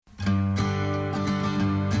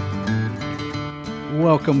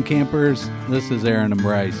Welcome, campers. This is Aaron and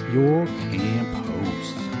Bryce, your camp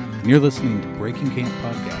hosts. And you're listening to Breaking Camp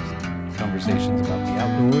Podcast, conversations about the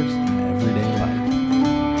outdoors and everyday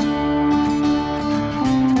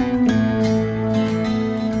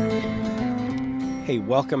life. Hey,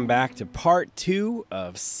 welcome back to part 2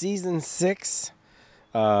 of season 6,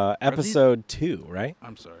 episode 2, right?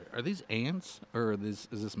 I'm sorry. Are these ants or is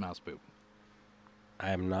this mouse poop? I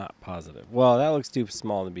am not positive. Well, that looks too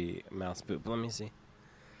small to be mouse poop. Let me see.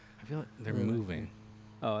 I feel like they're moving.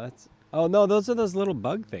 Oh, no, those are those little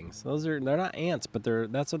bug things. They're not ants, but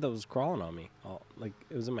that's what was crawling on me. Like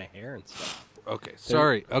it was in my hair and stuff. Okay,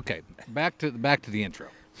 sorry. Okay, back to the intro.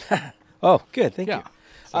 Oh, good. Thank you.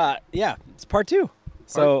 Yeah, it's part 2.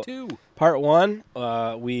 So, part 1,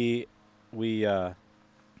 we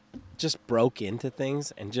just broke into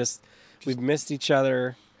things and we've missed each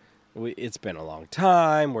other. It's been a long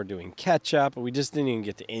time. We're doing catch up. We just didn't even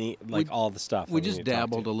get to all the stuff. We just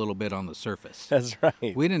dabbled a little bit on the surface. That's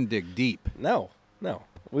right. We didn't dig deep. No.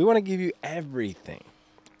 We want to give you everything.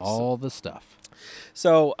 All the stuff.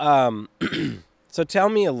 So, so tell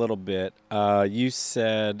me a little bit. You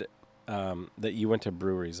said that you went to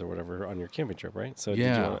breweries or whatever on your camping trip, right? So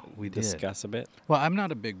yeah, we discuss a bit? Well, I'm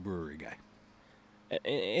not a big brewery guy.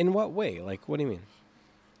 In what way? Like, what do you mean?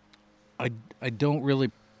 I don't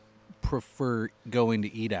really prefer going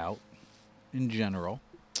to eat out in general.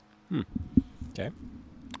 Okay.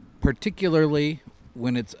 Particularly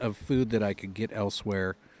when it's of food that I could get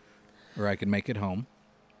elsewhere or I can make at home.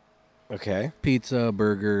 Okay. Pizza,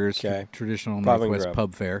 burgers, traditional Northwest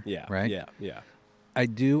pub fare. Yeah. Right? Yeah. I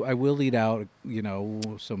will eat out,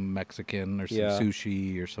 some Mexican or some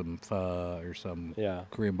sushi or some pho or some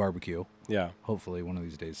Korean barbecue. Yeah. Hopefully one of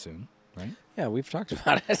these days soon. Right? Yeah, we've talked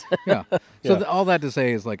about it. Yeah. So all that to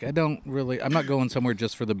say is, like, I'm not going somewhere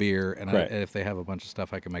just for the beer, and if they have a bunch of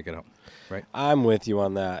stuff, I can make it home. Right? I'm with you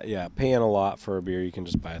on that. Yeah, paying a lot for a beer you can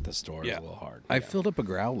just buy at the store is a little hard. I filled up a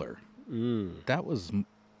growler. That was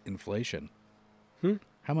inflation.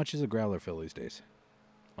 How much is a growler fill these days?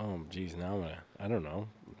 Oh, geez, now I don't know,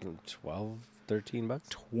 $12, $13?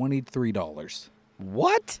 $23.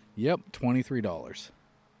 What? Yep, $23.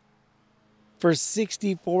 For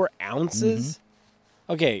 64 ounces?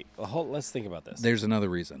 Mm-hmm. Okay, let's think about this. There's another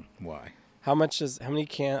reason why. How many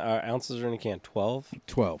ounces are in a can? 12?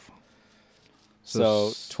 12.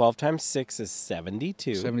 So 12 times 6 is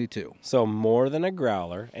 72. 72. So more than a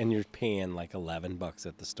growler, and you're paying like $11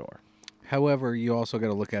 at the store. However, you also got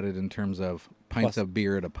to look at it in terms of pints of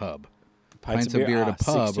beer at a pub. Pints of beer at a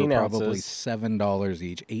pub are probably $7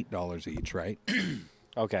 each, $8 each, right?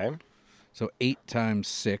 Okay. So 8 times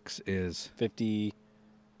 6 is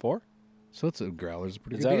 54. So it's a growler's a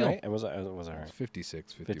pretty good deal. Is that right? Was I right?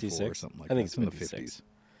 56, 54, or something like that. I think it's in 56. The 50s.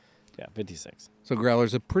 Yeah, 56. So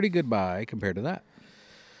growler's a pretty good buy compared to that.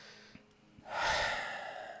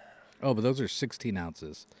 Oh, but those are 16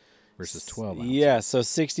 ounces versus 12 ounces. Yeah, so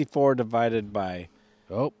 64 divided by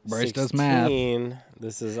Bryce 16. Does math.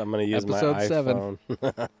 I'm going to use Episode my iPhone.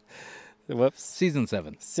 7. Whoops. Season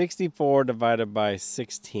 7. 64 divided by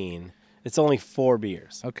 16. It's only 4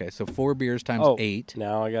 beers. Okay, so 4 beers times 8.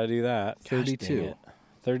 Now I got to do that. 32.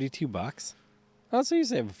 $32. Oh, so you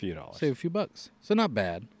save a few dollars. Save a few bucks. So not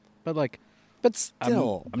bad, but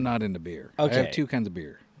still, I'm not into beer. Okay. I have 2 kinds of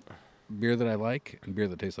beer. Beer that I like and beer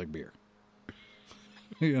that tastes like beer.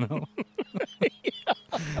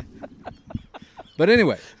 But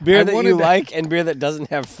anyway, beer that you like and beer that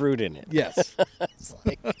doesn't have fruit in it. Yes. It's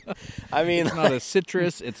not a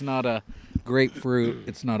citrus, it's not a grapefruit,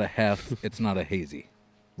 it's not a hef, it's not a hazy,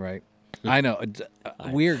 right? I know.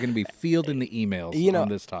 We are going to be fielding the emails on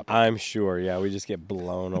this topic. I'm sure, yeah. We just get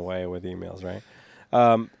blown away with emails, right?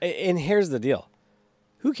 And here's the deal.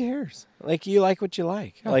 Who cares? Like, you like what you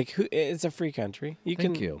like. Yeah. Like, it's a free country.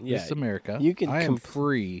 Thank you. Yeah, this is America. I am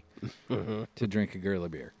free to drink a girly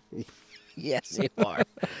beer. Yes, you are.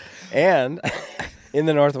 And in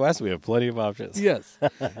the Northwest, we have plenty of options. Yes.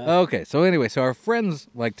 Okay, so anyway, our friends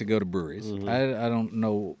like to go to breweries. Mm-hmm. I don't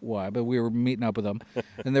know why, but we were meeting up with them.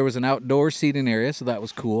 And there was an outdoor seating area, so that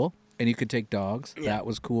was cool. And you could take dogs. Yeah. That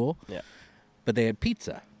was cool. Yeah. But they had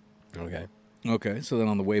pizza. Okay, so then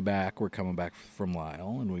on the way back, we're coming back from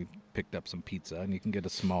Lyle, and we picked up some pizza. And you can get a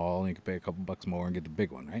small, and you can pay a couple bucks more and get the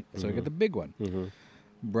big one, right? Mm-hmm. So I got the big one. Mm-hmm.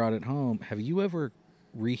 Brought it home. Have you ever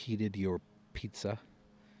reheated your pizza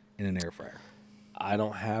in an air fryer? I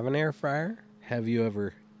don't have an air fryer. Have you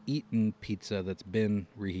ever eaten pizza that's been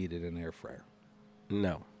reheated in an air fryer?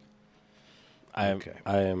 No. I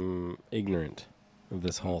am ignorant of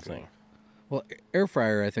this whole thing. Well, air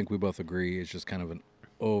fryer, I think we both agree, is just kind of an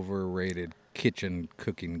overrated kitchen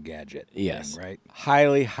cooking gadget. Yes. Thing, right?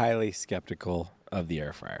 Highly, highly skeptical of the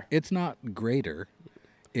air fryer. It's not greater.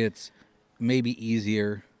 It's maybe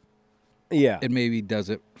easier. Yeah. It maybe does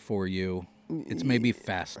it for you. It's maybe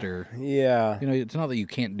faster. Yeah. You know, it's not that you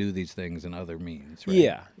can't do these things in other means, right?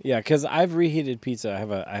 Yeah. Yeah. Because I've reheated pizza.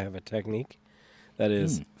 I have a technique that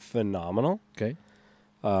is phenomenal. Okay.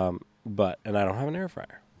 And I don't have an air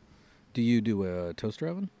fryer. Do you do a toaster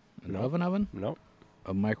oven? An oven? Nope.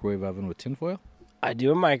 A microwave oven with tinfoil? I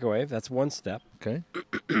do a microwave. That's one step. Okay.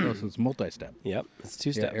 Oh, so it's multi-step. Yep. It's two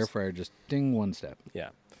Yeah, steps. air fryer just ding one step. Yeah.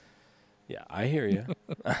 Yeah. I hear you.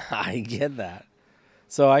 I get that.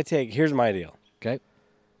 So here's my deal. Okay.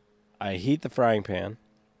 I heat the frying pan.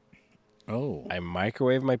 Oh. I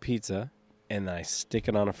microwave my pizza, and then I stick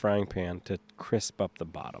it on a frying pan to crisp up the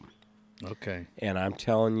bottom. Okay. And I'm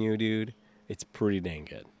telling you, dude, it's pretty dang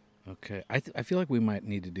good. Okay. I feel like we might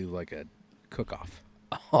need to do like a cook-off.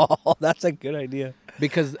 Oh, that's a good idea.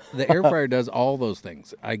 Because the air fryer does all those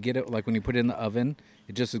things. I get it. Like when you put it in the oven,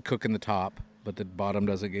 it just is cooking the top, but the bottom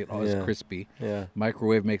doesn't get all as crispy. Yeah.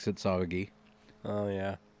 Microwave makes it soggy. Oh,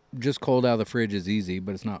 yeah. Just cold out of the fridge is easy,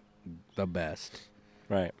 but it's not the best.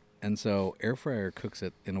 Right. And so air fryer cooks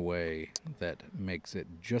it in a way that makes it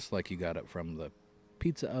just like you got it from the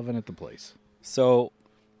pizza oven at the place. So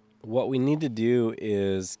what we need to do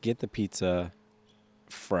is get the pizza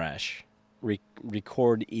fresh,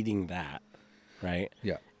 record eating that, right?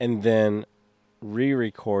 Yeah. And then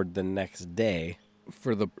re-record the next day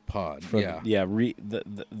For the pod. for yeah.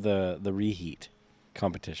 the reheat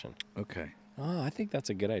competition. Okay. Oh, I think that's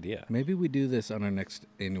a good idea. Maybe we do this on our next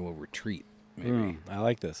annual retreat. Maybe. I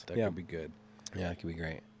like this. That could be good. Yeah, that could be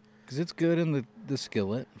great. Because it's good in the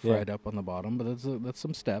skillet, fried up on the bottom, but that's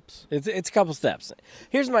some steps. It's a couple steps.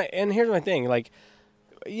 Here's my thing. Like,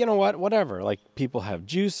 you know what? Whatever. Like, people have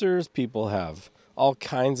juicers. People have all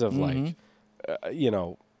kinds of like,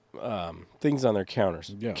 things on their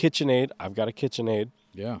counters. Yeah. KitchenAid. I've got a KitchenAid.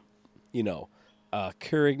 Yeah.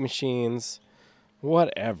 Keurig machines,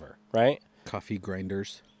 whatever. Right? Coffee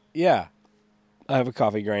grinders, Yeah. I have a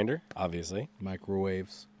coffee grinder, obviously.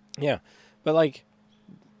 microwaves. Yeah. But like,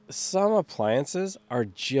 some appliances are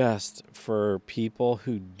just for people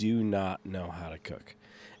who do not know how to cook.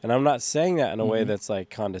 And I'm not saying that in a way that's like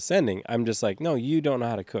condescending. I'm just like, no, you don't know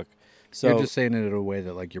how to cook. So You're just saying it in a way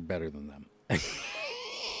that like you're better than them.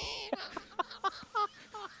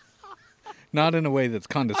 Not in a way that's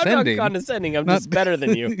I'm condescending. not condescending. I'm just better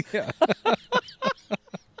than you. Yeah.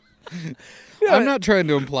 I'm not trying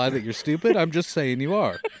to imply that you're stupid. I'm just saying you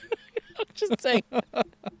are. Just saying.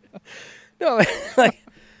 No, like,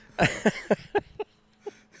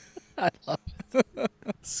 I love it.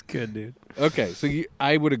 It's good, dude. Okay, so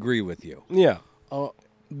I would agree with you. Yeah.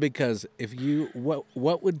 Because if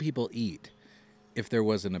what would people eat if there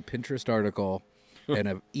wasn't a Pinterest article and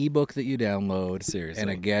an ebook that you download, Seriously. and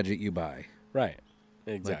a gadget you buy? Right.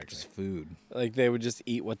 Like Exactly. just food. Like they would just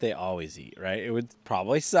eat what they always eat, right? It would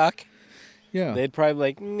probably suck. Yeah. They'd probably be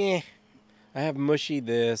like, meh, I have mushy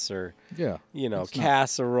this or, Yeah.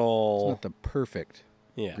 casserole. It's not the perfect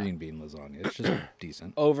Yeah. green bean lasagna. It's just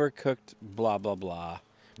decent. Overcooked, blah, blah, blah.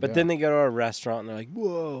 But Yeah. then they go to a restaurant and they're like,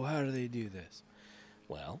 whoa, how do they do this?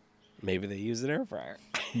 Well, maybe they use an air fryer,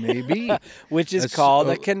 Maybe. which is A s- called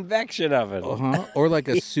a oh. convection oven. Uh-huh. Or like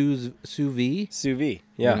a sous vide. Sous vide.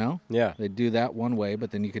 Yeah. You know? Yeah. They do that one way,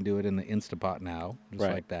 but then you can do it in the Instapot now, just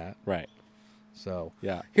Right. like that. Right. So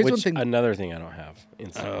Yeah. Here's Which, one thing. another thing I don't have.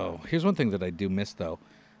 Instantly. Here's one thing that I do miss though,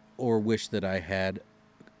 or wish that I had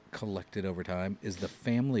collected over time, is the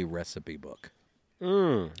family recipe book.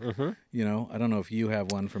 Mm-hmm. You know, I don't know if you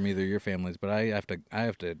have one from either of your families, but I have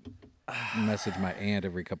to message my aunt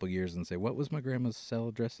every couple of years and say, "What was my grandma's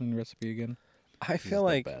salad dressing recipe again?" I This is feel the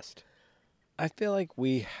like best. I feel like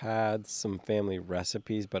we had some family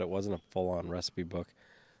recipes, but it wasn't a full-on recipe book.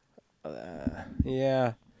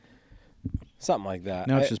 Yeah, something like that.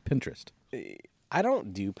 Now it's just Pinterest. I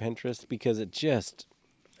don't do Pinterest because it just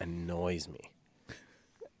annoys me.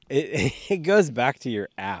 It goes back to your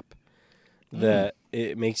app that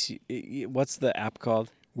it makes you. What's the app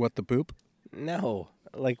called? What the poop? No,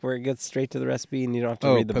 like where it gets straight to the recipe and you don't have to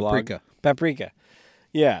Oh, read the Paprika. blog. Paprika.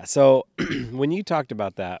 Yeah. So when you talked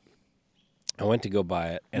about that, I went to go buy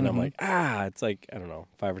it, and I'm like, it's like, I don't know,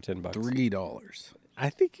 $5 or $10. $3. I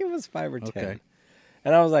think it was 5 or 10. Okay.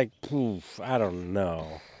 And I was like, poof, I don't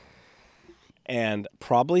know. And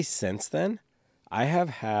probably since then, I have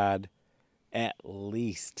had at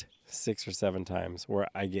least 6 or 7 times where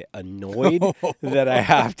I get annoyed that I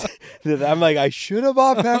have to, that I'm like, I should have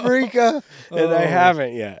bought paprika, and I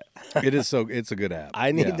haven't yet. It's a good app.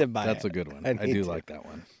 I need to buy That's it. a good one. I I need do to. like that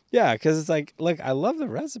one. Yeah, because it's like, look, I love the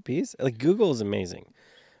recipes. Like, Google is amazing.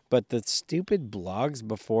 But the stupid blogs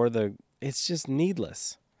before the it's just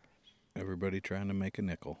needless. Everybody trying to make a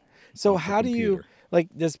nickel. So off the how do you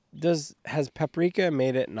computer. has Paprika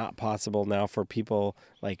made it not possible now for people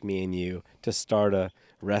like me and you to start a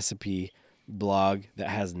recipe blog that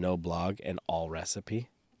has no blog and all recipe?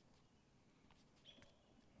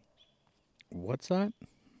 What's that?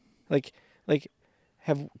 Like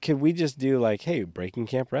can we just do like, hey, Breaking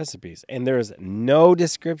Camp recipes, and there's no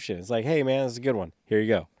description? It's like, hey man, this is a good one. Here you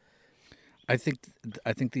go. I think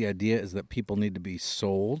the idea is that people need to be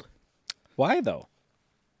sold. Why though?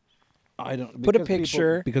 I don't Put a because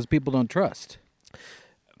picture. because people don't trust.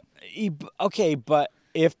 Okay, but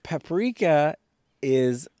if paprika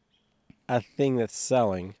is a thing that's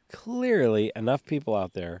selling, clearly enough people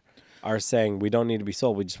out there are saying we don't need to be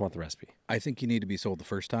sold. We just want the recipe. I think you need to be sold the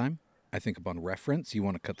first time. I think upon reference, you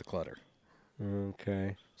want to cut the clutter.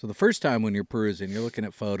 Okay. So the first time when you're perusing, you're looking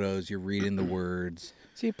at photos, you're reading the words.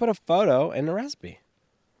 So you put a photo and a recipe.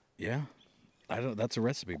 Yeah. That's a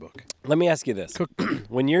recipe book. Let me ask you this.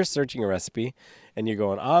 When you're searching a recipe and you're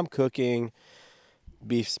going, I'm cooking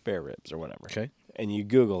beef spare ribs or whatever. Okay. And you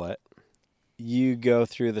Google it, you go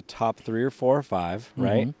through the top 3 or 4 or 5,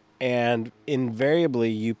 right? And invariably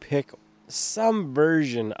you pick some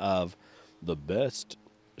version of the best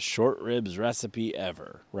short ribs recipe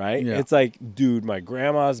ever, right? Yeah. It's like, dude, my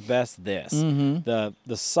grandma's best this. The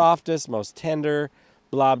softest, most tender,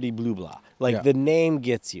 blah blah blah blah. Like Yeah. the name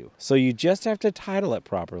gets you. So you just have to title it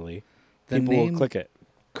properly. People will click it.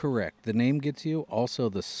 Correct. The name gets you. Also,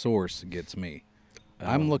 the source gets me.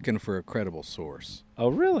 I'm looking for a credible source. Oh,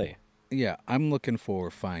 really? Yeah, I'm looking for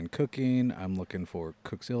Fine Cooking. I'm looking for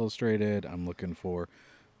Cooks Illustrated. I'm looking for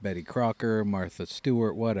Betty Crocker, Martha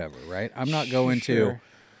Stewart, whatever, right? I'm not going Sure.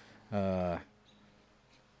 to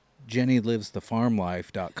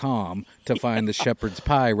JennyLivesTheFarmLife.com to find the shepherd's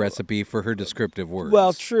pie recipe for her descriptive words.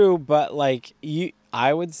 Well, true, but like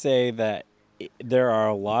I would say that there are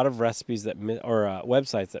a lot of recipes that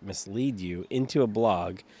websites that mislead you into a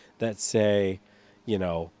blog that say,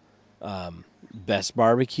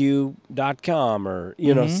 bestbarbecue.com or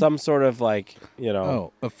some sort of like,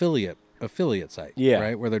 affiliate site, Yeah.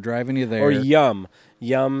 right, where they're driving you there. or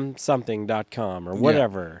yumsomething.com or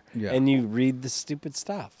whatever. Yeah. And you read the stupid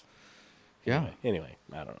stuff. Yeah. Anyway,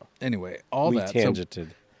 I don't know. Anyway, all We that. So tangented.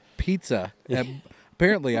 pizza.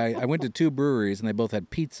 Apparently, I went to 2 breweries and they both had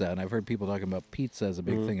pizza, and I've heard people talking about pizza as a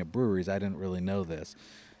big thing at breweries. I didn't really know this.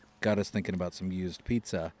 Got us thinking about some used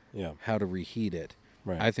pizza. Yeah. How to reheat it.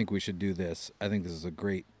 Right. I think we should do this. I think this is a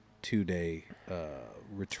great 2-day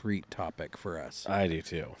retreat topic for us. I do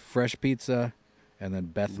too. Fresh pizza, and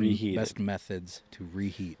then Reheat best methods to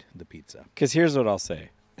reheat the pizza. Because here's what I'll say,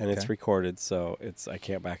 and it's Okay. recorded, so I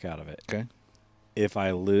can't back out of it. Okay. If I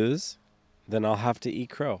lose, then I'll have to eat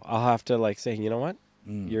crow. I'll have to say, you know what?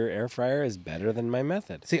 Your air fryer is better than my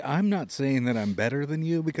method. See, I'm not saying that I'm better than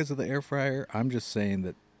you because of the air fryer. I'm just saying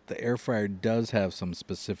that the air fryer does have some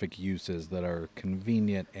specific uses that are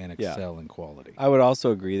convenient and Yeah. excel in quality. I would also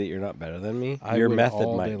agree that you're not better than me. I Your would method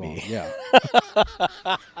all might day be. long. Yeah.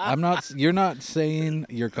 You're not saying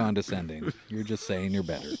you're condescending. You're just saying you're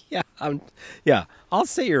better. Yeah, I'll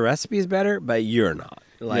say your recipe is better, but you're not.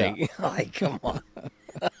 Like, come on.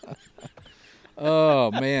 Oh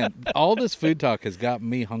man, all this food talk has got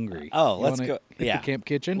me hungry. Oh, You let's wanna go. hit Yeah. the camp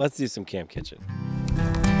kitchen. Let's do some Camp Kitchen.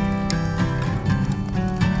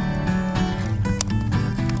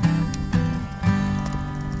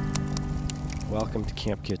 Welcome to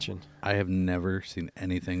Camp Kitchen. I have never seen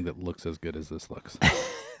anything that looks as good as this looks.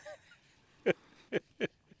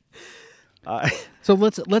 So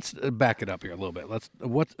let's back it up here a little bit.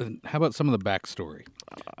 How about some of the backstory?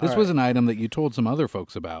 This was an item that you told some other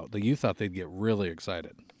folks about that you thought they'd get really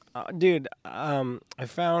excited. Dude, I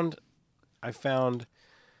found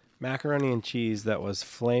macaroni and cheese that was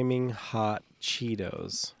flaming hot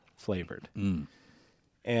Cheetos flavored.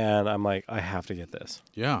 And I'm like, I have to get this.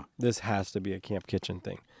 Yeah. This has to be a Camp Kitchen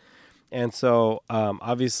thing. And so,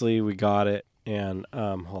 obviously, we got it. And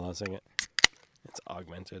hold on a second. It's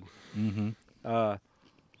augmented. You got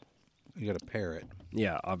to pair it.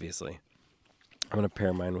 Yeah, obviously. I'm going to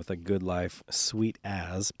pair mine with a Good Life Sweet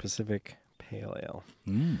As Pacific Pale Ale.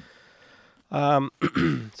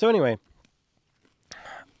 So anyway,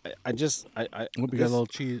 I Hope you got a little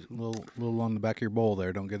cheese, little on the back of your bowl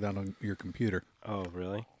there. Don't get that on your computer. Oh,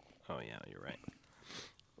 really? Oh, yeah, you're right.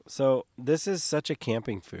 So this is such a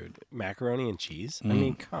camping food. Macaroni and cheese? I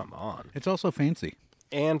mean, come on. It's also fancy.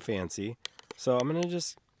 And fancy. So I'm going to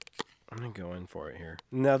go in for it here.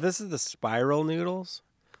 Now, this is the spiral noodles.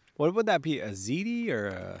 What would that be? A ziti or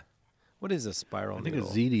a... What is a spiral I think noodle?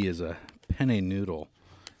 a ziti is a penne noodle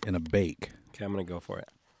in a bake. Okay, I'm going to go for it.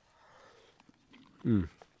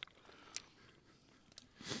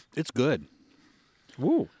 It's good.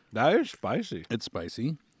 Ooh, that is spicy. It's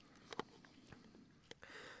spicy.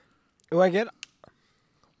 Oh, I get.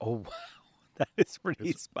 Oh, wow. That is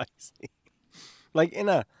pretty spicy. Like in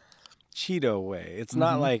a Cheeto way. It's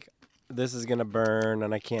not like this is going to burn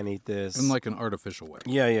and I can't eat this. In like an artificial way.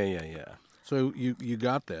 Yeah. So you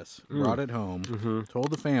got this, brought it home,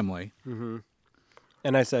 told the family.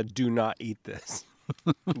 And I said, do not eat this.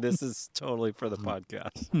 This is totally for the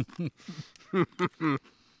podcast.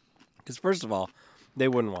 Because first of all, they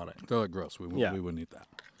wouldn't want it. They're like, gross. We wouldn't eat that.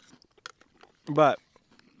 But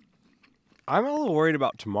I'm a little worried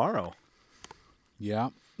about tomorrow. Yeah,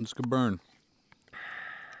 this could burn.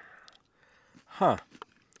 Huh.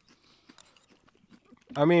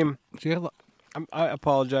 I mean, So you have, I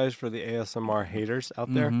apologize for the ASMR haters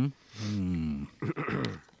out there.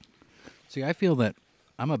 see, I feel that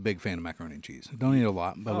I'm a big fan of macaroni and cheese. I don't eat a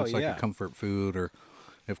lot, but Oh, it's like yeah. a comfort food, or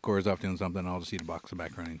if Cora's off doing something, I'll just eat a box of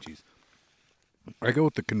macaroni and cheese. I go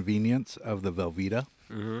with the convenience of the Velveeta,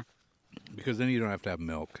 because then you don't have to have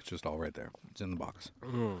milk. It's just all right there. It's in the box.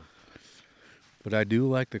 But I do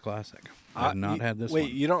like the classic. I've not had this Wait,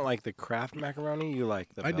 one. you don't like the Kraft macaroni? You like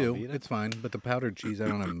the I do. Velveeta? It's fine. But the powdered cheese, I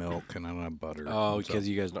don't have milk and I don't have butter. Oh, so- because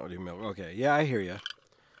you guys don't do milk. Okay. Yeah, I hear you.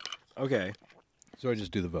 Okay. So I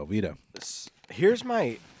just do the Velveeta. Here's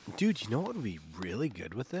my... Dude, you know what would be really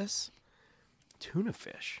good with this? Tuna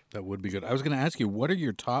fish. That would be good. I was going to ask you, what are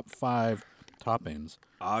your top 5 toppings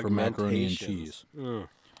for macaroni and cheese? Mm.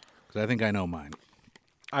 Because I think I know mine.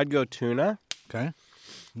 I'd go tuna. Okay.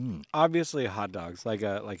 Obviously hot dogs, like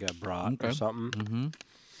a brat or Okay. something.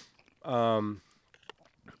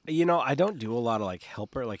 You know, I don't do a lot of like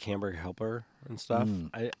hamburger helper and stuff.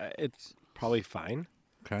 I it's probably fine.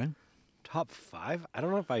 Okay. Top 5? I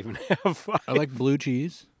don't know if I even have 5. I like blue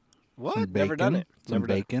cheese. What? Some bacon, Never done it. Some Never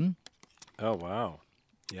done it. bacon. Oh wow.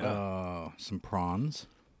 Yeah. Some prawns.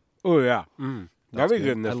 Oh yeah. Mm. That'd be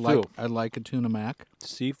good in this too. I like a tuna mac.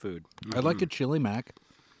 Seafood. I like a chili mac.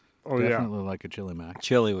 Oh Definitely like a chili mac.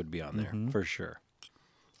 Chili would be on there for sure.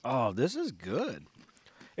 Oh, this is good.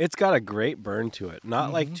 It's got a great burn to it.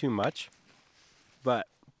 Not like too much, but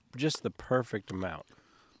just the perfect amount.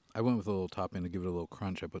 I went with a little topping to give it a little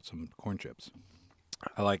crunch. I put some corn chips.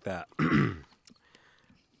 I like that.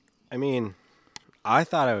 I mean, I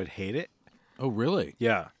thought I would hate it. Oh, really?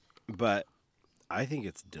 Yeah, but I think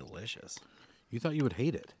it's delicious. You thought you would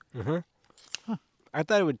hate it? I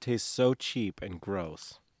thought it would taste so cheap and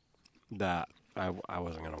gross that I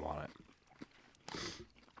wasn't going to want it.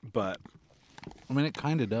 But I mean, it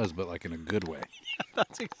kind of does, but like in a good way.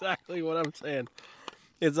 that's exactly what I'm saying.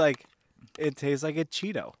 It's like, it tastes like a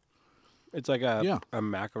Cheeto. It's like a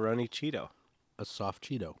macaroni Cheeto. A soft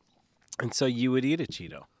Cheeto. And so you would eat a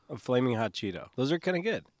Cheeto, a flaming hot Cheeto. Those are kind of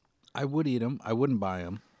good. I would eat them. I wouldn't buy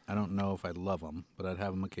them. I don't know if I'd love them, but I'd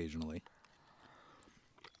have them occasionally.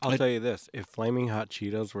 I'll tell you this. If flaming hot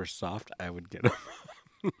Cheetos were soft, I would get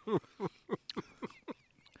them.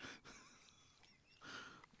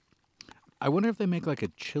 I wonder if they make like a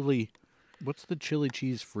chili. What's the chili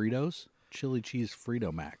cheese Fritos? Chili cheese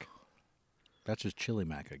Frito Mac. That's just chili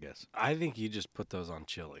mac, I guess. I think you just put those on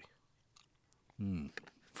chili.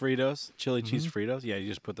 Fritos, chili cheese Fritos. Yeah, you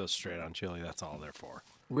just put those straight on chili. That's all they're for.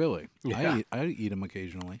 Really? Yeah. I eat them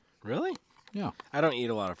occasionally. Really? Yeah. I don't eat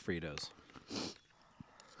a lot of Fritos.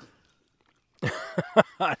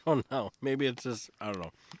 I don't know. Maybe it's just I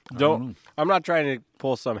don't know. I'm not trying to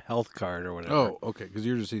pull some health card or whatever. Oh, okay. Because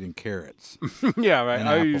you're just eating carrots. yeah, right. And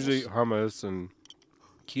I apples. usually eat hummus and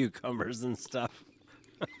cucumbers and stuff.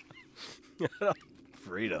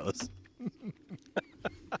 Fritos.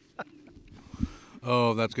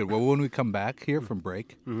 Oh, that's good. Well, when we come back here from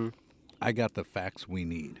break, I got the facts we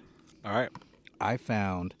need. All right. I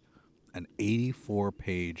found an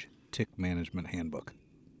 84-page tick management handbook.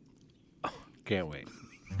 Can't wait.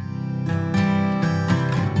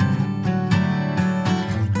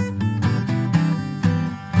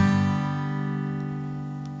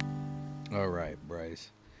 All right,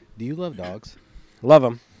 Bryce. Do you love dogs? Love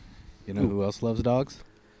them. You know who else loves dogs?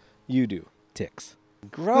 You do. Ticks.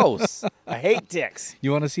 Gross. I hate ticks.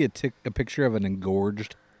 You want to see a picture of an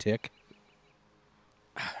engorged tick?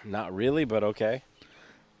 Not really, but okay.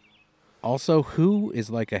 Also, who is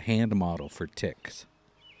like a hand model for ticks?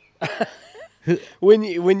 When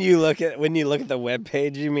you look at the web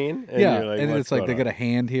page, you mean? And yeah, you're like, and what's it's like going they on? got a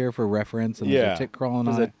hand here for reference, and there's a tick crawling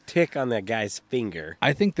There's on a it. tick on that guy's finger.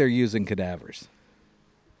 I think they're using cadavers.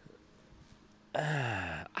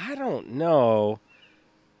 I don't know.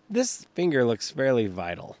 This finger looks fairly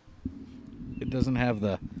vital. It doesn't have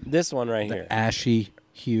the This one right here. ashy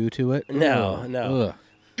hue to it. No, Ugh. no.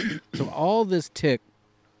 Ugh. So all this tick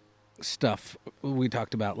stuff we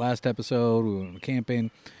talked about last episode, we went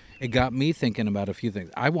camping. It got me thinking about a few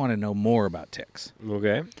things. I want to know more about ticks.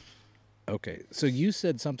 Okay. Okay, so you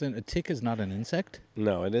said something. A tick is not an insect.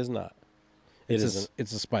 No, it is not. It's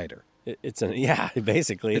a spider. It's an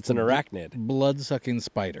basically it's an arachnid. Blood-sucking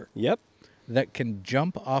spider Yep. that can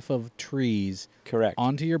jump off of trees Correct.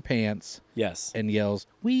 onto your pants Yes. and yells,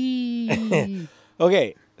 "Wee!"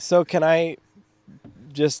 Okay. So can I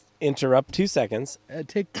just interrupt 2 seconds?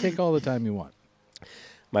 Take all the time you want.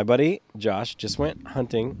 My buddy Josh just went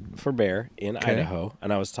hunting for bear in Okay. Idaho,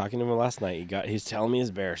 and I was talking to him last night. He's telling me his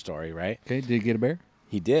bear story, right? Okay, did you get a bear?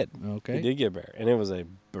 He did. Okay. He did get a bear, and it was a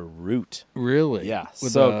brute. Really? Yeah,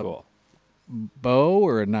 With so a cool. bow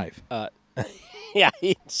or a knife? Yeah,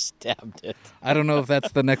 he stabbed it. I don't know if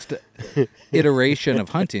that's the next iteration of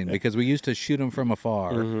hunting because we used to shoot them from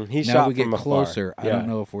afar. Mhm. He now shot we get from afar. closer. I Yeah. don't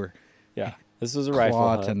know if we're Yeah, this was a rifle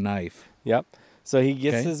claw hunt. to knife. Yep. So he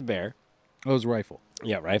gets Okay. his bear. Oh, it was rifle.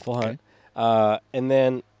 Yeah, rifle Okay. hunt. And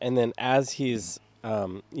then as he's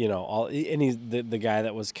he's the guy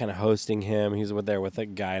that was kind of hosting him. He's there with a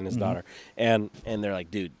guy and his daughter, and they're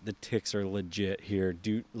like, dude, the ticks are legit here,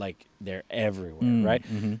 dude. Like they're everywhere, right?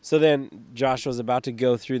 Mm-hmm. So then Josh was about to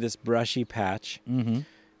go through this brushy patch, Mm-hmm.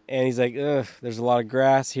 and he's like, ugh, there's a lot of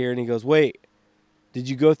grass here, and he goes, wait, did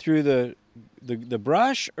you go through the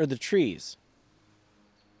brush or the trees?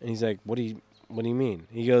 And he's like, what do you mean?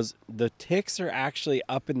 He goes, the ticks are actually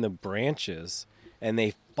up in the branches and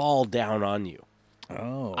they fall down on you.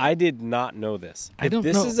 Oh, I did not know this. I don't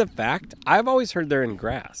this know. is a fact. I've always heard they're in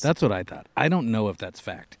grass. that's what I thought. I don't know if that's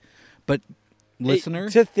fact, but listener,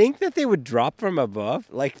 To think that they would drop from above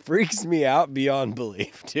like freaks me out beyond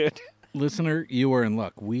belief, dude. listener, you are in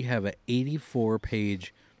luck. We have an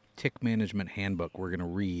 84-page tick management handbook we're going to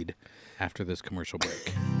read after this commercial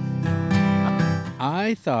break.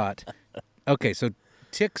 I thought, okay, so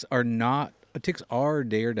ticks are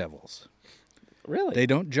daredevils. Really? They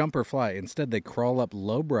don't jump or fly. Instead, they crawl up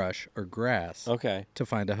low brush or grass Okay. to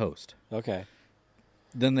find a host. Okay.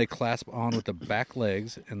 Then they clasp on with the back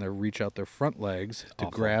legs and they reach out their front legs to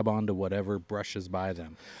grab onto whatever brushes by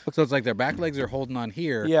them. So it's like their back legs are holding on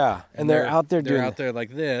here. Yeah, and they're out there They're doing out there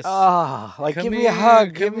like this. like Come give me here, a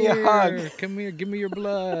hug, come give me a here, hug. Come here, give me your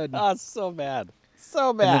blood. Oh, so bad. So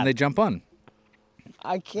And then bad. they jump on.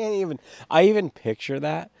 I even picture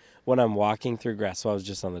that when I'm walking through grass. So I was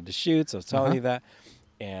just on the Deschutes. I was telling you that,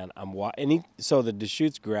 and so the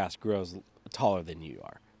Deschutes grass grows taller than you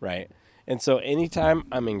are, right? And so anytime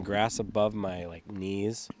I'm in grass above my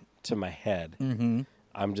knees to my head,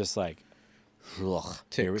 I'm just like, ugh,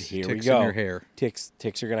 here we Ticks go. in your hair. Ticks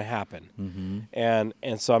are gonna happen, and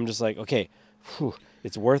so I'm just like, okay,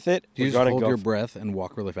 it's worth it. Do you We're just gonna hold go. your breath and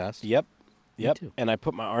walk really fast? Yep. too. And I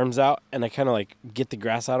put my arms out and I kind of get the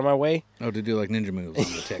grass out of my way. Oh, to do like ninja moves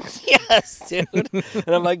on the ticks. Yes, dude.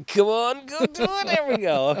 And I'm like, come on, go do it. There we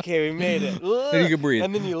go. Okay, we made it. And you can breathe.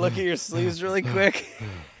 And then you look at your sleeves really quick.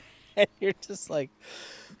 And you're just like,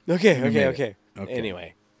 okay. Okay.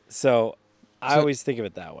 Anyway, so I always think of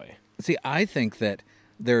it that way. See, I think that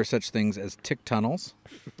there are such things as tick tunnels,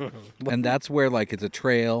 and that's where it's a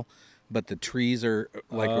trail, but the trees are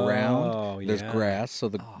around. There's yeah. grass, so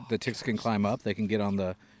the ticks can climb up. They can get on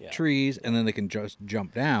the trees, and then they can just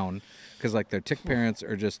jump down because their tick parents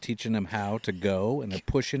are just teaching them how to go, and they're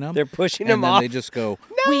pushing them. They're pushing and them then off. They just go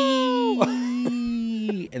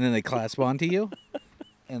wee, and then they clasp onto you,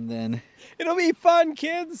 and then It'll be fun,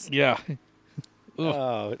 kids. yeah,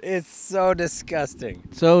 Oh, it's so disgusting.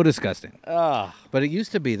 so disgusting. Ah, But it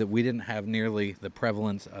used to be that we didn't have nearly the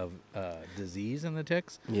prevalence of disease in the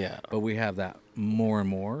ticks. yeah. But we have that more and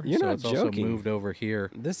more. You're so not it's also joking. moved over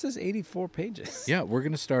here. This is 84 pages. Yeah, we're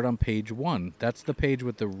going to start on page 1. That's the page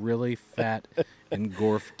with the really fat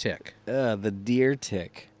engorfed tick. The deer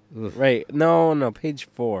tick. Right. No, page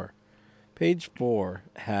 4. Page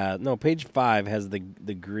 5 has the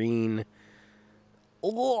green.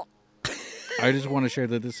 Oh, I just want to share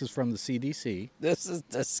that this is from the CDC. this is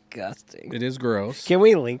disgusting. It is gross. Can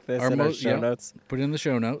we link this in our mo- show yeah, notes? Put it in the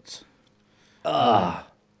show notes. Ah.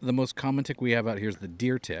 The most common tick we have out here is the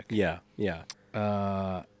deer tick. Yeah.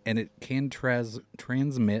 And it can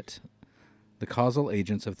transmit the causal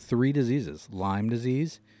agents of 3 diseases: Lyme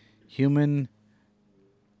disease, human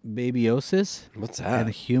babiosis, What's that? and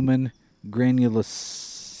human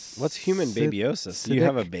granulocytic. What's human babyosis? Do you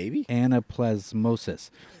have a baby? Anaplasmosis.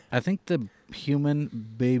 I think the human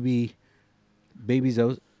babyosis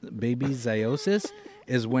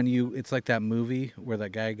is when it's like that movie where that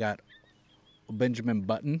guy got Benjamin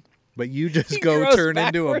Button, but you just He go grows turn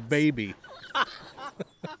into a backwards. baby.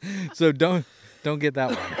 So don't get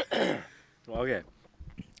that one. Okay.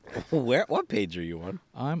 Where? What page are you on?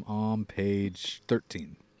 I'm on page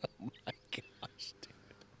 13. Oh my gosh, dude.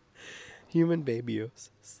 Human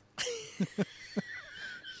babyosis.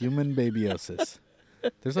 Human babyosis.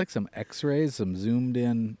 There's like some x-rays, some zoomed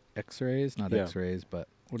in x-rays. Not Yeah. x-rays, but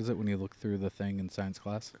what is it when you look through the thing in science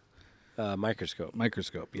class? Microscope.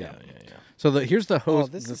 Microscope, yeah. Yeah. So here's the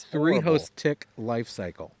host, this the is three horrible. host tick life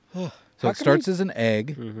cycle. So How it come starts as an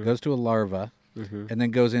egg, Mhm. goes to a larva, and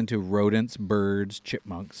then goes into rodents, birds,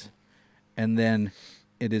 chipmunks, and then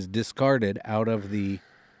it is discarded out of the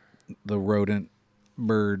rodent,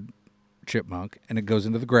 bird, chipmunk, and it goes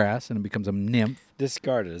into the grass and it becomes a nymph.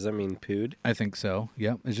 Discarded. Does that mean pooed? I think so.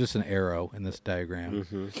 Yep, it's just an arrow in this diagram.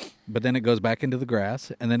 Mm-hmm. But then it goes back into the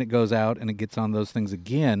grass, and then it goes out and it gets on those things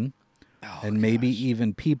again, and maybe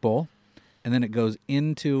even people, and then it goes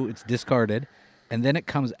into, it's discarded, and then it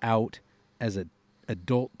comes out as an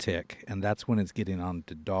adult tick, and that's when it's getting on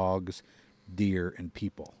to dogs, deer, and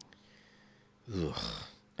people. Ugh.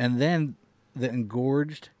 And then the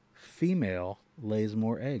engorged female lays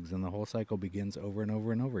more eggs, and the whole cycle begins over and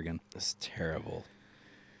over and over again. It's terrible.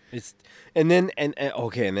 And then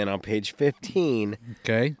on page 15,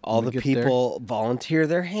 Okay, all let the me get there. people volunteer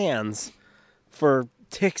their hands for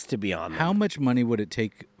ticks to be on them. How much money would it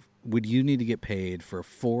take? Would you need to get paid for a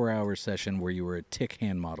 4-hour session where you were a tick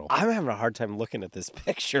hand model? I'm having a hard time looking at this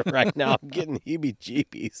picture right now. I'm getting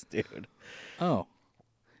heebie-jeebies, dude. Oh,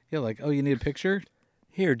 yeah, like, oh, you need a picture?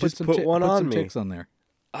 Here, just some put one put on some me. ticks on there.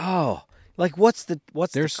 Oh, like what's They're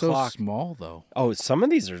the so clock? small, though. Oh, some of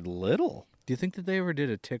these are little. Do you think that they ever did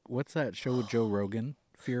a tick? What's that show with Joe Rogan?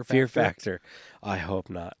 Fear Factor. Fear Factor. I hope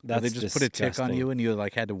not. Where That's they just put a tick on disgusting. you, and you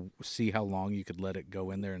like had to see how long you could let it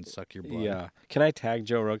go in there and suck your blood. Yeah. Can I tag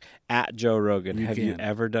Joe Rogan? At Joe Rogan. You Have you can.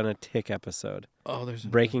 ever done a tick episode? Oh, there's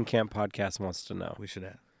Breaking Camp Podcast wants to know. We should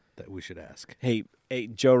ask. Hey,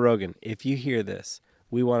 Joe Rogan, if you hear this,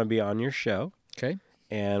 we want to be on your show, Okay.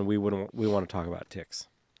 and we want to talk about ticks.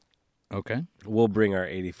 Okay. We'll bring our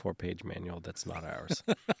 84-page manual that's not ours.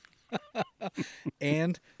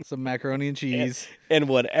 And some macaroni and cheese. And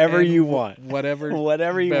whatever and you want. Whatever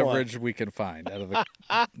Whatever you want. beverage we can find out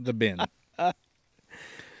of the bin.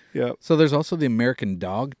 Yep. So there's also the American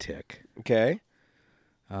dog tick. Okay.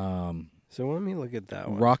 So let me look at that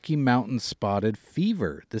one. Rocky Mountain spotted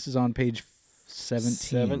fever. This is on page 17.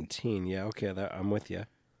 17. Yeah, okay. I'm with you.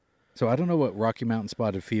 So I don't know what Rocky Mountain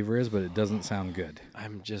spotted fever is, but it doesn't sound good.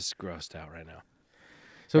 I'm just grossed out right now.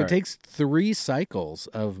 So All it right. takes 3 cycles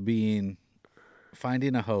of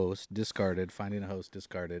finding a host, discarded, finding a host,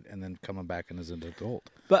 discarded, and then coming back in as an adult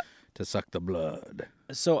But to suck the blood.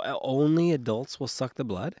 so only adults will suck the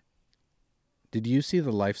blood? Did you see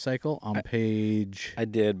the life cycle on page? I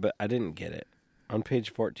did, but I didn't get it. On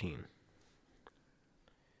page 14.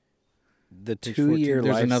 The Page 2-year 14,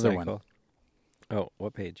 there's life another cycle. one. Oh,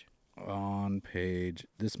 what page? On page.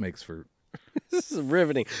 This makes for. This is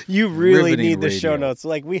riveting. You really Riveting need the show radio. notes.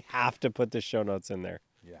 Like, we have to put the show notes in there.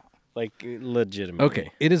 Yeah. Like, legitimately.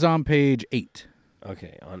 Okay, it is on page 8,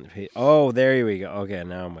 Okay. On page. Oh, there we go. Okay,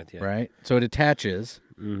 now I'm with you. right? So it attaches,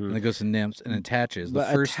 Mm-hmm. and it goes to nymphs and attaches. But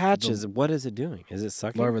the first attaches, what is it doing? Is it the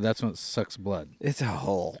sucking? larva. That's when it sucks blood. It's a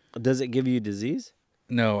hole. Does it give you disease?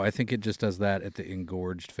 No, I think it just does that at the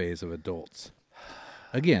engorged phase of adults.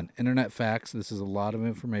 Again, internet facts. This is a lot of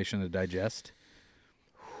information to digest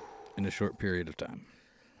in a short period of time.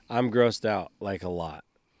 I'm grossed out like a lot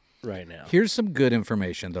right now. Here's some good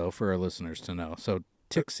information, though, for our listeners to know. So,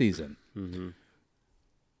 tick season. Mm-hmm.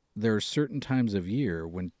 There are certain times of year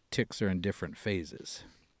when ticks are in different phases.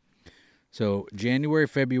 So, January,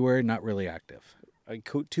 February, not really active.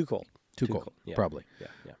 Too cold. Too cold, Yeah. probably. Yeah.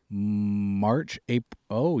 March, April.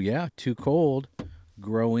 Oh, yeah, too cold.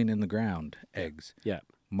 Growing in the ground, eggs. Yeah.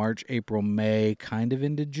 March, April, May, kind of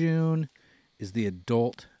into June is the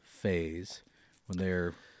adult phase when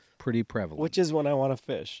they're pretty prevalent. Which is when I want to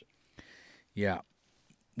fish. Yeah.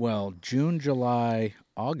 Well, June, July,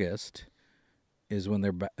 August is when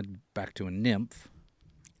they're back to a nymph.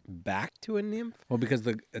 Back to a nymph? Well, because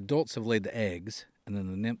the adults have laid the eggs, and then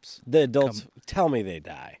the nymphs. The adults tell me they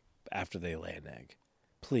die after they lay an egg.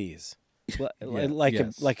 Please. Like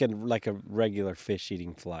yes. a regular fish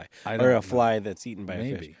eating fly. I Or don't a know. fly that's eaten by a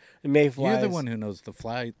fish. Maybe. Mayflies. You're the one who knows the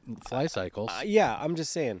fly cycles. Yeah, I'm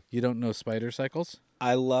just saying. You don't know spider cycles?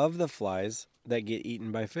 I love the flies that get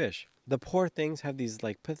eaten by fish. The poor things have these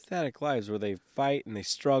like pathetic lives where they fight and they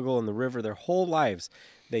struggle in the river their whole lives.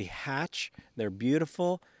 They hatch, they're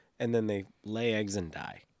beautiful, and then they lay eggs and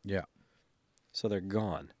die. Yeah. So they're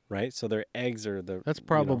gone, right? So their eggs are the. That's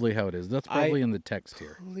probably how it is. That's probably in the text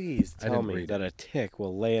here. Please I tell didn't me read that a tick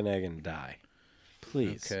will lay an egg and die.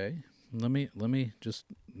 Please. Okay. Let me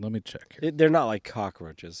check here. They're not like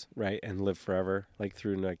cockroaches, right? And live forever, like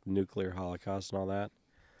through like nuclear holocaust and all that.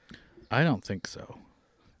 I don't think so.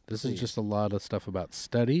 This is just a lot of stuff about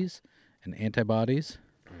studies and antibodies.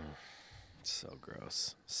 So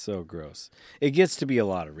gross. So gross. It gets to be a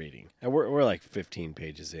lot of reading. And we're like 15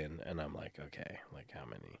 pages in, and I'm like, okay, like how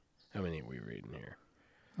many are we reading here?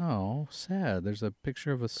 Oh, sad. There's a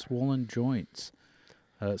picture of a swollen joints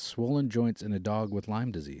in a dog with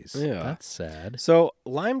Lyme disease. Yeah. That's sad. So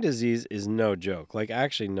Lyme disease is no joke. Like I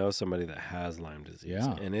actually know somebody that has Lyme disease.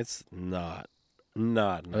 Yeah. And it's not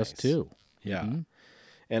nice. Us too. Yeah.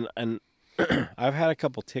 Mm-hmm. And I've had a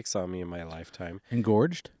couple ticks on me in my lifetime.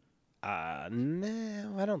 Engorged?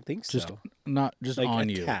 No, I don't think Just so. not just Like on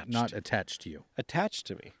attached. you, not attached to you. Attached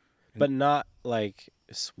to me. But not like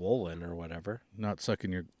swollen or whatever. Not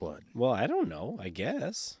sucking your blood. Well, I don't know, I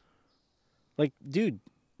guess. Like, dude,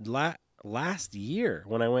 last year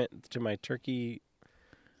when I went to my turkey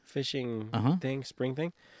fishing spring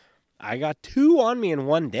thing, I got 2 on me in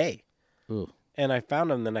one day. Ooh. And I found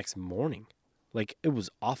them the next morning. Like, it was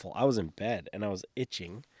awful. I was in bed and I was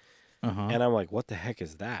itching. And I'm like, what the heck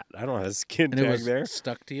is that? I don't have a skin tag there.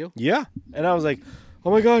 Stuck to you? Yeah. And I was like, oh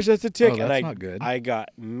my gosh, that's a tick. Oh, that's and not good. I got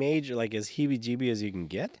major, like as heebie-jeebie as you can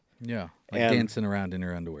get. Yeah. Like And- dancing around in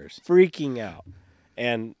your underwears. Freaking out.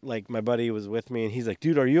 And like my buddy was with me and he's like,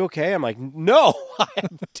 dude, are you okay? I'm like, no, I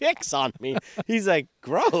have ticks on me. He's like,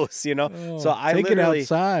 gross, you know? So I take literally, it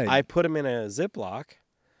outside. I put him in a Ziploc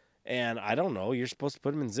and I don't know, you're supposed to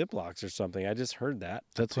put him in Ziplocs or something. I just heard that.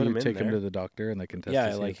 That's put when him you in take them there. to the doctor and they can test Yeah,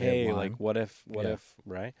 to see like, if they have hey, Lyme. like what if,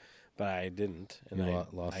 right? But I didn't. And You I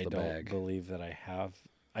lost I the don't bag. believe that I have.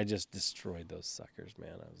 I just destroyed those suckers,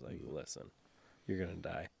 man. I was like, listen, you're going to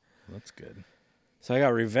die. That's good. So I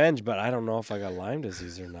got revenge, but I don't know if I got Lyme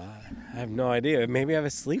disease or not. I have no idea. Maybe I have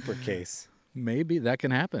a sleeper case. Maybe that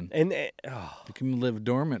can happen. And It can live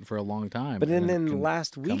dormant for a long time. but and then it can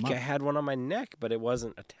last week up. I had one on my neck, but it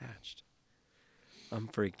wasn't attached. I'm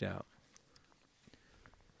freaked out.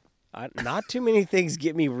 Not too many things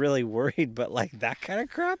get me really worried, but like that kind of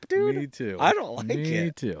crap, dude. Me too. I don't like Me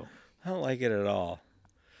it. too. I don't like it at all.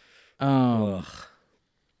 Um,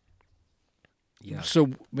 Yeah. So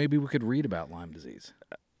maybe we could read about Lyme disease.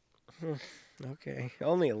 Okay.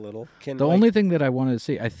 Only a little. The only thing that I wanted to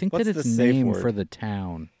see, I think that What's it's the safe named word? for the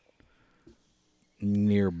town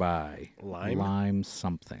nearby. Lime? Lime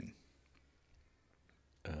something.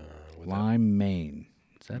 would Lime, Maine.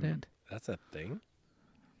 Is that it? That's a thing.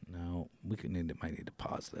 No, might need to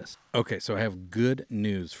pause this. Okay, so I have good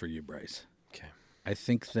news for you, Bryce. Okay.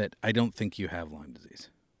 I don't think you have Lyme disease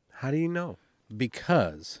How do you know?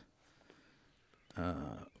 because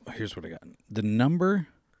here's what I got. The number.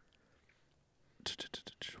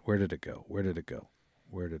 Where did it go?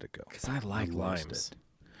 Because I like lost limes. it.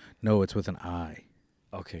 No, it's with an I.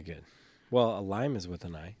 Okay, good. Well, a Lyme is with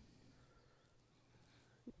an I.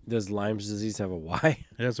 Does Lyme's disease have a Y?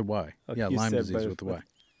 It has a Y. Okay, Yeah, you Lyme said disease both. with a Y.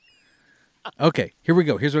 Okay, here we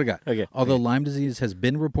go. Here's what I got. Okay. Although Lyme disease has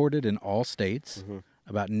been reported in all states, Mm-hmm.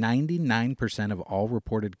 about 99% of all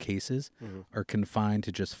reported cases are confined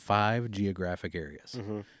to just 5 geographic areas.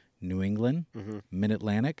 Mm-hmm. New England,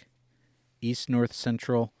 Mid-Atlantic, East North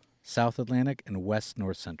Central, South Atlantic, and West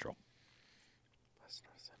North Central.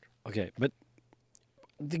 Okay, but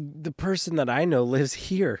the person that I know lives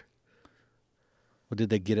here. Well, did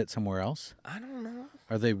they get it somewhere else? I don't know.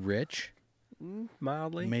 Are they rich?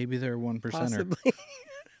 Mildly. Maybe they're 1%er. Possibly.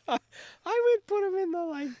 I would put them in the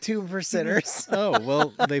like 2%ers. Oh,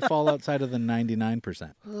 well, they fall outside of the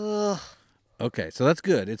 99%. Okay, so that's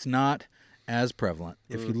good. It's not as prevalent.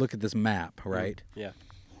 If you look at this map, right? Yeah.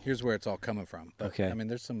 Here's where it's all coming from. But, Okay. I mean,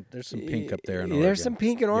 there's some pink up there in Oregon. There's some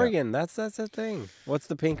pink in Oregon. That's a thing. What's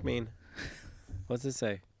the pink mean? What's it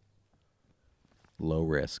say? Low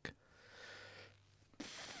risk.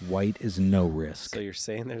 White is no risk. So you're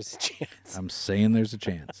saying there's a chance? I'm saying there's a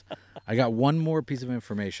chance. I got one more piece of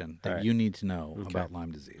information that All right. you need to know about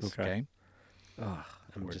Lyme disease. Okay. Okay. Oh,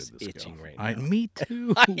 I'm Where just did this itching go? right now. Me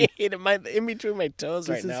too. I hate it. In between my toes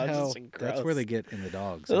This right now. is how, It's just that's where gross. they get in the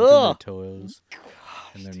dogs. Ugh. In their toes,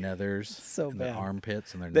 and their nethers, so and their bad.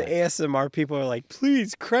 armpits, and their The neck. ASMR people are like,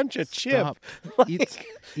 please crunch a chip. Stop. Like, eat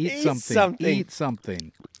eat something. something. Eat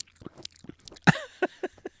something.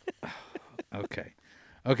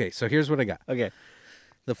 Okay, so here's what I got. Okay.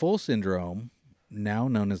 The Foal syndrome, now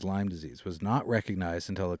known as Lyme disease, was not recognized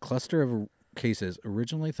until a cluster of cases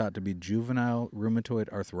originally thought to be juvenile rheumatoid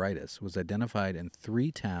arthritis was identified in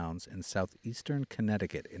 3 towns in southeastern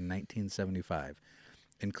Connecticut in 1975,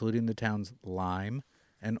 including the towns Lyme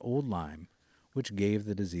and Old Lyme, which gave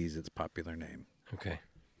the disease its popular name. Okay.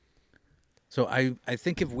 So I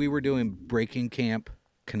think if we were doing Breaking Camp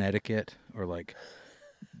Connecticut or like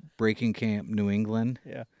Breaking Camp New England,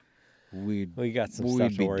 Yeah. we got some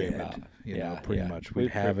stuff to be worry dead, about. You Yeah, know, pretty yeah. much.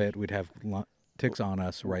 We'd have ticks on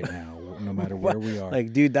us right now, no matter where we are.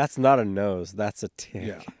 Like, dude, that's not a nose. That's a tick.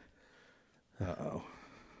 Yeah. Uh-oh.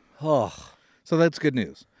 Oh. So that's good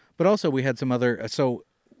news. But also we had some other, so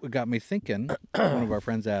it got me thinking, one of our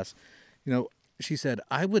friends asked, you know, she said,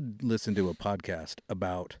 I would listen to a podcast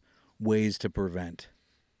about ways to prevent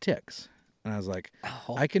ticks. And I was like,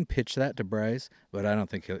 I can pitch that to Bryce, but I don't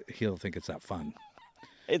think he'll think it's that fun.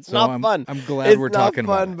 It's So not fun. I'm glad we're talking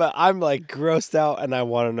about it. It's not fun, but I'm like grossed out and I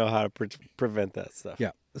want to know how to prevent that stuff.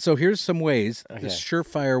 Yeah. So here's some ways, Okay. the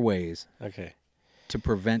surefire ways Okay. to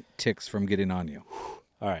prevent ticks from getting on you.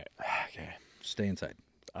 All right. Okay. Stay inside.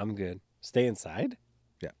 I'm good. Stay inside?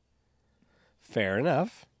 Yeah. Fair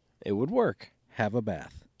enough. It would work. Have a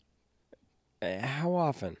bath. How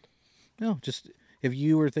often? No, just if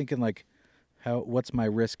you were thinking like, what's my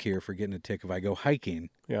risk here for getting a tick if I go hiking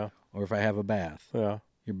Yeah. or if I have a bath? Yeah.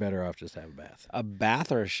 You're better off just to have a bath. A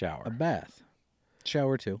bath or a shower? A bath.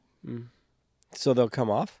 Shower too. So they'll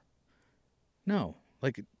come off? No.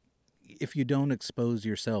 Like, if you don't expose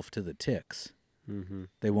yourself to the ticks,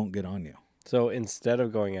 they won't get on you. So instead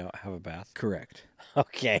of going out, have a bath? Correct.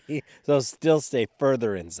 Okay. So still stay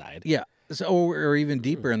further inside. Yeah. So, or even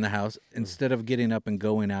deeper in the house, instead of getting up and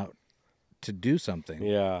going out to do something,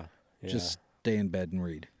 Yeah. just stay in bed and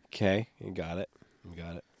read. Okay. You got it.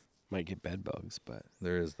 Might get bed bugs, but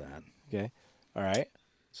There is that. okay. All right.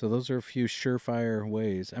 So those are a few surefire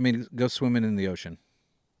ways. I mean, go swimming in the ocean.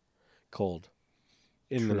 Cold.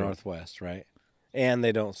 In the True. Northwest, right? And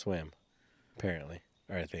they don't swim, apparently.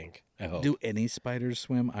 Or I think. I hope. Do any spiders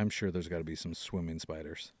swim? I'm sure there's got to be some swimming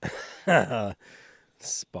spiders.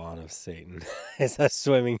 Spawn of Satan. It's a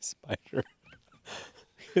swimming spider.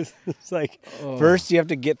 It's like, first you have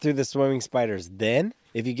to get through the swimming spiders. Then,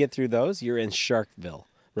 if you get through those, you're in Sharkville,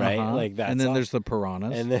 right? Uh-huh. Like that. And then there's the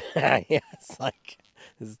piranhas. And then, yeah, it's like,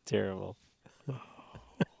 this is terrible.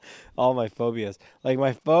 All my phobias. Like,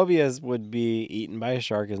 my phobias would be eaten by a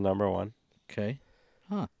shark is number one. Okay.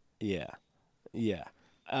 Huh. Yeah. Yeah.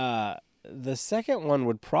 The second one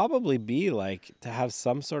would probably be like to have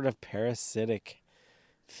some sort of parasitic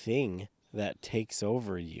thing that takes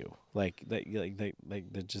over you, like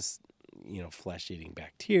the just flesh eating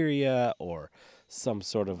bacteria or some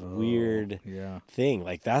sort of weird Yeah. thing.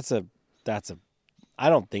 Like that's a. I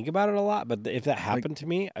don't think about it a lot, but if that happened to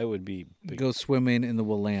me, I would be. Go swimming in the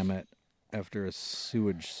Willamette after a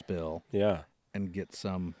sewage spill Yeah. and get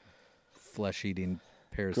some flesh-eating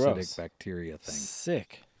parasitic Gross. bacteria thing.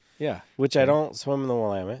 Sick. Yeah. Which I don't swim in the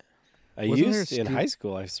Willamette. I Wasn't there used a in Steve- high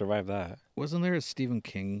school. I survived that. Wasn't there a Stephen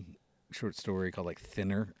King short story called like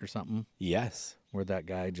Thinner or something Yes. where that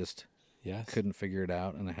guy just Yes. couldn't figure it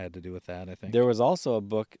out and it had to do with that, I think? There was also a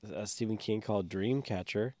book, Stephen King, called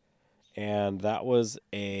Dreamcatcher, and that was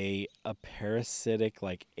a parasitic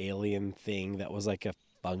like alien thing that was like a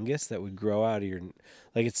fungus that would grow out of your,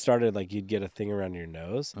 like it started like you'd get a thing around your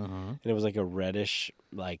nose, and it was like a reddish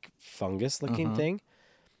like fungus looking thing,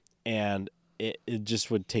 and it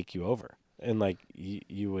just would take you over, and like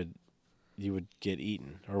you would get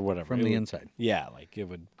eaten or whatever From the inside. Yeah, like it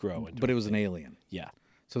would grow into. But it was an alien. Yeah.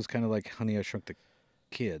 So it's kind of like Honey, I Shrunk the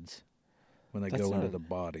Kids when they That's go into not- the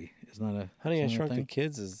body. Isn't that a Honey, I isn't that a Shrunk the thing?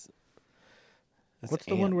 Kids is. That's What's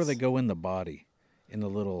the one where they ants. go in the body in the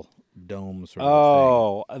little dome sort of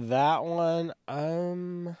Oh, that one.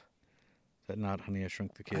 thing? Is that not Honey, I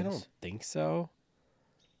Shrunk the Kids? I don't think so.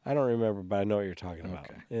 I don't remember, but I know what you're talking about.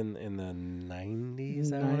 Okay. In the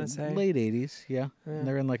 90s, I want to say. Late 80s, yeah. Yeah, And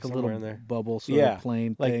they're in like a somewhere little in there. bubble sort Yeah, of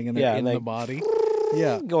plane like- thing and they're yeah, in like- the body.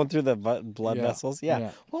 Yeah. Going through the blood Yeah, vessels. Yeah.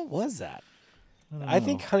 yeah. What was that? don't I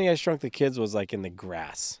think know. Honey, I Shrunk the Kids was like in the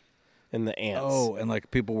grass, in the ants. Oh, and like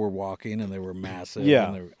people were walking and they were massive. Yeah.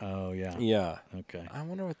 And they were, oh, yeah. Yeah. Okay. I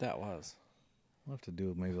wonder what that was. We'll have to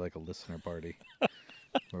do maybe like a listener party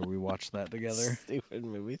where we watch that together. Stupid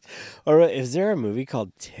movies. Or is there a movie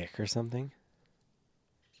called Tick or something?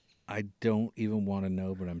 I don't even want to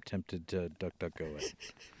know, but I'm tempted to DuckDuckGo it.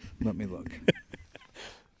 Let me look.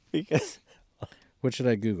 Because What should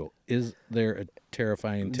I Google? Is there a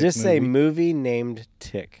terrifying tick just say movie? movie named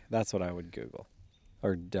Tick. That's what I would Google.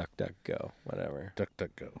 Or DuckDuckGo, whatever.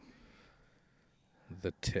 DuckDuckGo.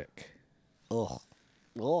 The Tick. Ugh.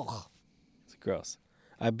 Ugh. It's gross.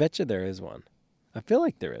 I bet you there is one. I feel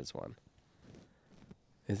like there is one.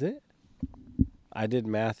 Is it? I did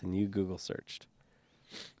math and you Google searched.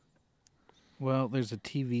 Well, there's a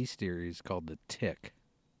TV series called The Tick,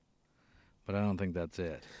 but I don't think that's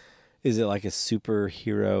it. Is it like a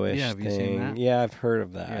superhero-ish Yeah, have you thing? seen that? Yeah, I've heard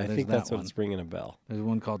of that. Yeah, I there's think that's that what's ringing a bell. There's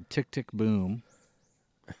one called Tick Tick Boom,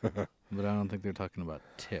 but I don't think they're talking about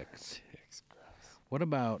ticks. What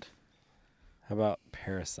about? How about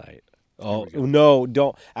Parasite? There Oh, we go. no,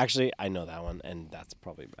 don't. Actually, I know that one, and that's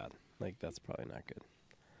probably bad. Like, that's probably not good.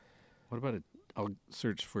 What about it? I'll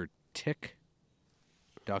search for tick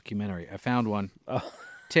documentary. I found one. Oh.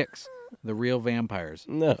 Ticks, the real vampires.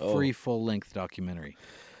 No. Free full-length documentary.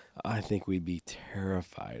 I think we'd be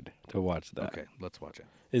terrified to watch that. Okay, let's watch it.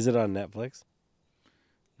 Is it on Netflix?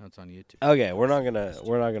 No, it's on YouTube. Okay, we're not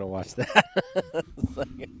gonna watch that.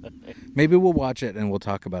 Maybe we'll watch it and we'll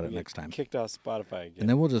talk about it next time. Kicked off Spotify again. And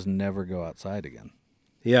then we'll just never go outside again.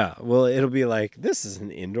 Yeah, well, it'll be like, this is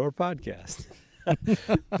an indoor podcast.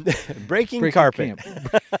 Breaking carpet.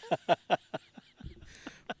 camp.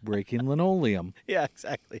 Breaking linoleum. Yeah,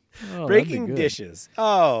 exactly. Oh, that'd be Breaking good. dishes.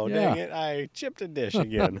 Oh, Yeah. dang it. I chipped a dish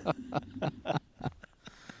again.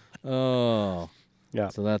 Oh. Yeah.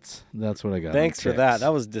 So that's what I got. on Thanks for that. ticks.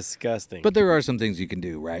 That was disgusting. But there are some things you can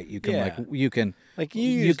do, right? You can Yeah. you can like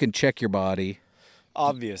you can check your body.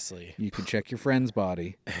 obviously. You can check your friend's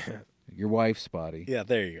body, your wife's body. Yeah,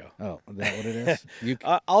 there you go. Oh, is that what it is? You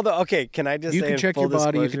Although, okay, can I just you say can in check full your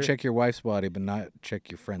body, you can disclosure, check your wife's body, but not check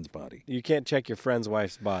your friend's body. You can't check your friend's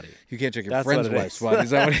wife's body. You can't check your That's friend's what it wife's is. body. Is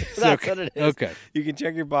that what it is? That's Okay. what it is. Okay. You can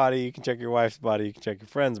check your body. You can check your wife's body. You can check your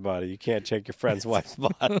friend's body. You can't check your friend's wife's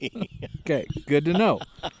body. Okay. Good to know.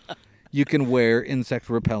 You can wear insect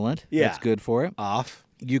repellent. Yeah. That's good for it. Off.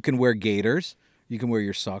 You can wear gaiters. You can wear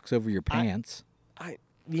your socks over your pants.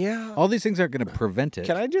 Yeah. All these things aren't going to prevent it.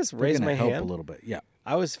 Can I just They're raise gonna my help hand? a little bit. Yeah.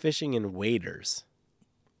 I was fishing in waders.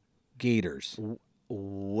 Gaiters.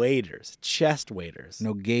 Waders. Chest waders.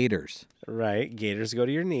 No gaiters. Right. Gators go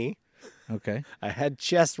to your knee. Okay. I had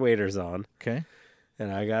chest waders on, Okay.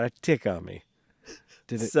 and I got a tick on me.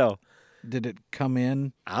 Did it come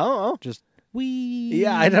in I don't know. just wee?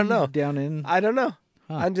 Yeah, I don't know. Down in. I don't know.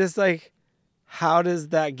 Huh. I'm just like, how does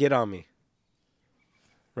that get on me?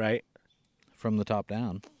 Right? From the top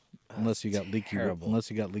down, unless you got terrible.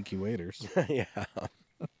 leaky waders. Yeah.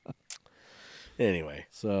 Anyway.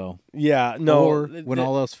 So Yeah. No. or when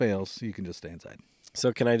all else fails, you can just stay inside.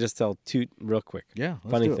 So can I just tell two real quick? Yeah,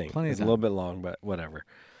 let's Funny do it. thing. Plenty of It's a time. little bit long, but whatever.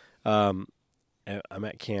 I'm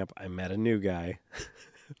at camp. I met a new guy,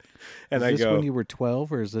 and is I this go, when you were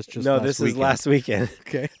 12, or is this just "No, last this is weekend? last weekend."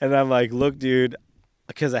 Okay. And I'm like, "Look, dude,"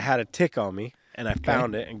 because I had a tick on me, and I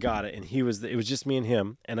found it and got it, and it was just me and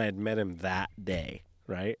him, and I had met him that day,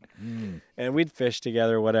 right? And we'd fish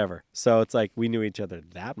together, whatever. So it's like we knew each other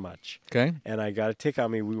that much. Okay. And I got a tick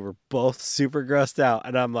on me. We were both super grossed out.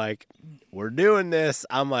 And I'm like, we're doing this.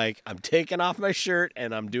 I'm like, I'm taking off my shirt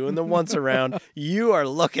and I'm doing the once around. You are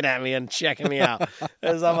looking at me and checking me out.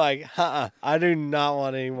 As I'm like, I do not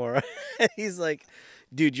want any more. He's like,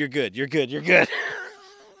 dude, you're good. You're good. You're good.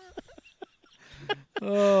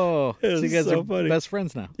 Oh, It so was you guys so are funny. best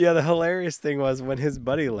friends now. Yeah, the hilarious thing was when his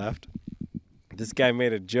buddy left, this guy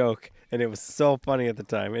made a joke and it was so funny at the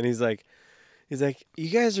time. And he's like, you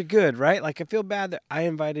guys are good, right? Like, I feel bad that I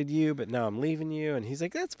invited you, but now I'm leaving you. And he's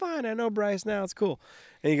like, that's fine. I know Bryce now. It's cool.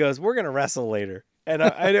 And he goes, we're going to wrestle later. And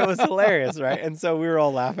it was hilarious, right? And so we were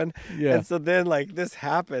all laughing. Yeah. And so then, like, this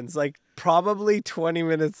happens, like, probably 20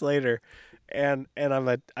 minutes later. And I'm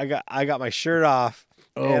like, I got my shirt off.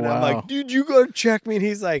 Oh, and I'm wow. like, dude, you got to check me. And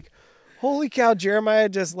he's like, holy cow, Jeremiah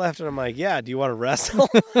just left. And I'm like, yeah, do you want to wrestle?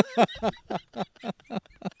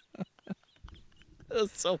 It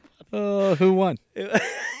was so funny. Oh, who won? Yeah,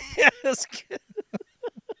 it was good.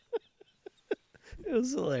 It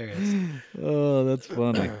was hilarious. Oh, that's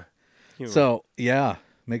funny. Humor. So, yeah,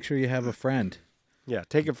 make sure you have a friend. Yeah,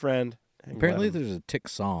 take a friend. and Apparently, let him- there's a tick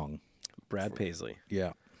song. Brad Paisley.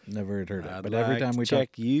 Yeah, never had heard it. I'd But every like time to we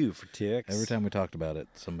check you for ticks. every time we talked about it,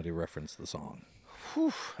 somebody referenced the song.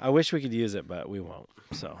 Whew. I wish we could use it, but we won't.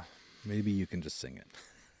 So Maybe you can just sing it.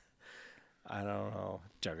 I don't know.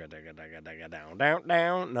 Jugga dugga dugga dugga down down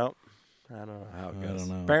down. Nope. I don't know how it I goes.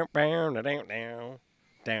 don't know. Bow, bow, da, down down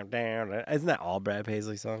down down. Isn't that all Brad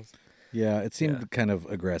Paisley songs? Yeah, it seemed Yeah. kind of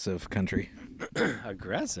aggressive country.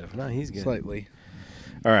 Aggressive. No, he's good. Slightly.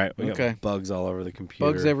 All right. We Okay. got bugs all over the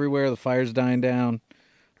computer. Bugs everywhere. The fire's dying down.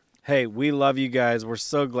 Hey, we love you guys. We're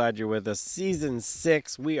so glad you're with us. Season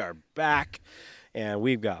 6, we are back, and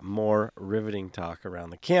we've got more riveting talk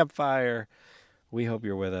around the campfire. We hope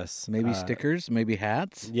you're with us. Maybe stickers, maybe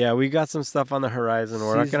hats. Yeah, we got some stuff on the horizon. We're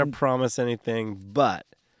not going Season- to promise anything, but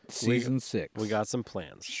Season 6. we got some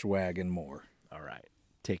plans. swag and more. All right.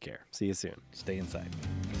 Take care. See you soon. Stay inside.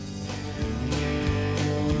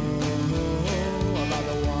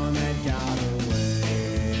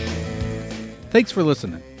 Thanks for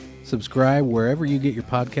listening. Subscribe wherever you get your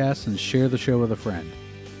podcasts and share the show with a friend.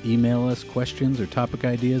 Email us questions or topic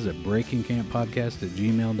ideas at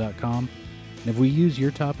breakingcamppodcast@gmail.com. And if we use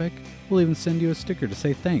your topic, we'll even send you a sticker to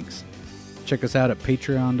say thanks. Check us out at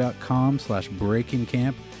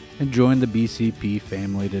patreon.com/breakingcamp and join the BCP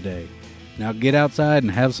family today. Now get outside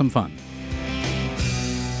and have some fun.